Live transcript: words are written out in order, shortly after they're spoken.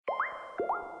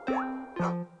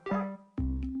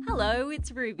Hello,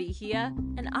 it's Ruby here,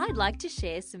 and I'd like to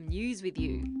share some news with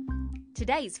you.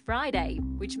 Today's Friday,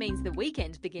 which means the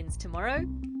weekend begins tomorrow,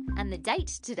 and the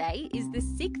date today is the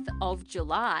 6th of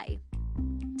July.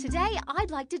 Today, I'd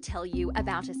like to tell you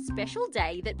about a special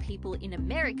day that people in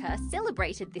America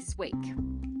celebrated this week,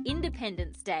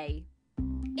 Independence Day.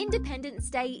 Independence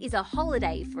Day is a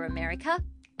holiday for America,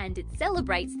 and it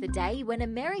celebrates the day when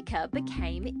America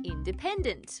became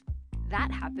independent. That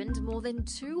happened more than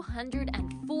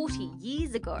 240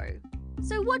 years ago.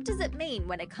 So what does it mean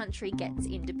when a country gets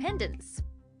independence?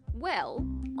 Well,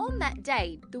 on that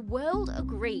day, the world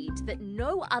agreed that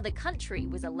no other country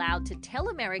was allowed to tell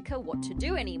America what to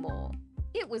do anymore.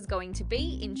 It was going to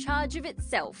be in charge of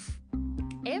itself.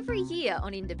 Every year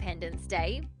on Independence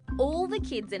Day, all the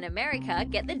kids in America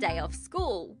get the day off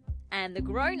school, and the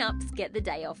grown-ups get the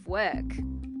day off work.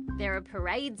 There are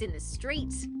parades in the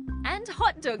street and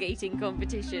hot dog eating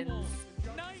competitions.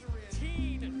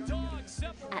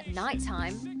 At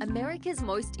nighttime, America's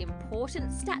most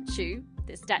important statue,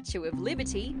 the Statue of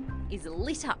Liberty, is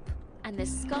lit up and the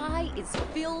sky is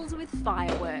filled with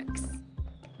fireworks.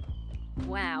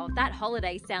 Wow, that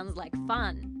holiday sounds like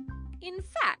fun. In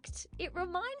fact, it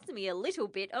reminds me a little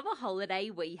bit of a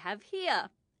holiday we have here,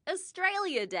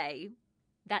 Australia Day.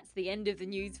 That's the end of the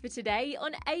news for today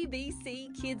on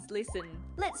ABC Kids Listen.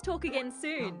 Let's talk again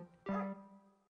soon.